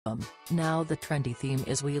Now the trendy theme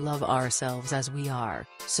is we love ourselves as we are,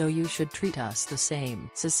 so you should treat us the same.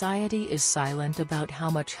 Society is silent about how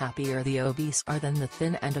much happier the obese are than the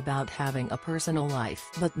thin and about having a personal life.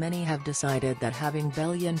 But many have decided that having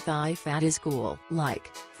belly and thigh fat is cool. Like,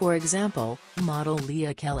 for example, model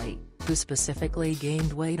Leah Kelley, who specifically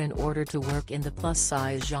gained weight in order to work in the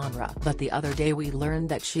plus-size genre. But the other day we learned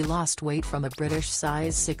that she lost weight from a British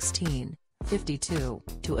size 16. 52,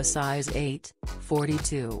 to a size 8,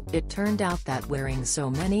 42. It turned out that wearing so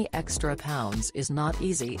many extra pounds is not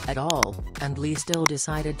easy at all, and Lee still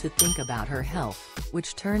decided to think about her health,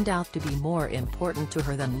 which turned out to be more important to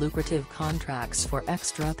her than lucrative contracts for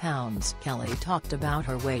extra pounds. Kelley talked about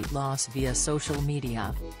her weight loss via social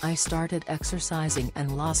media. "I started exercising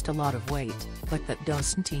and lost a lot of weight, but that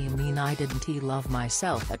doesn't mean I didn't love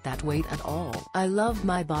myself at that weight at all. I loved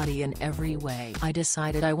my body in every way. I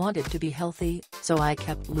decided I wanted to be healthy, so I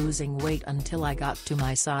kept losing weight until I got to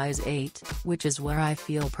my size 8, which is where I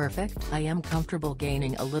feel perfect. I am comfortable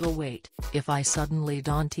gaining a little weight. If I suddenly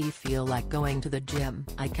don't feel like going to the gym,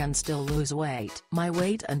 I can still lose weight. My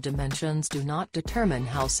weight and dimensions do not determine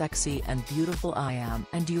how sexy and beautiful I am.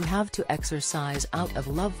 And you have to exercise out of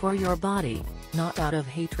love for your body, not out of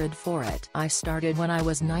hatred for it. I started when I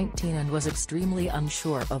was 19 and was extremely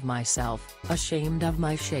unsure of myself, ashamed of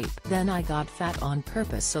my shape. Then I got fat on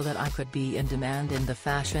purpose so that I could be in demand in the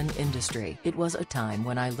fashion industry. It was a time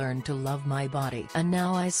when I learned to love my body. And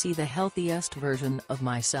now I see the healthiest version of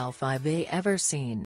myself I've ever seen."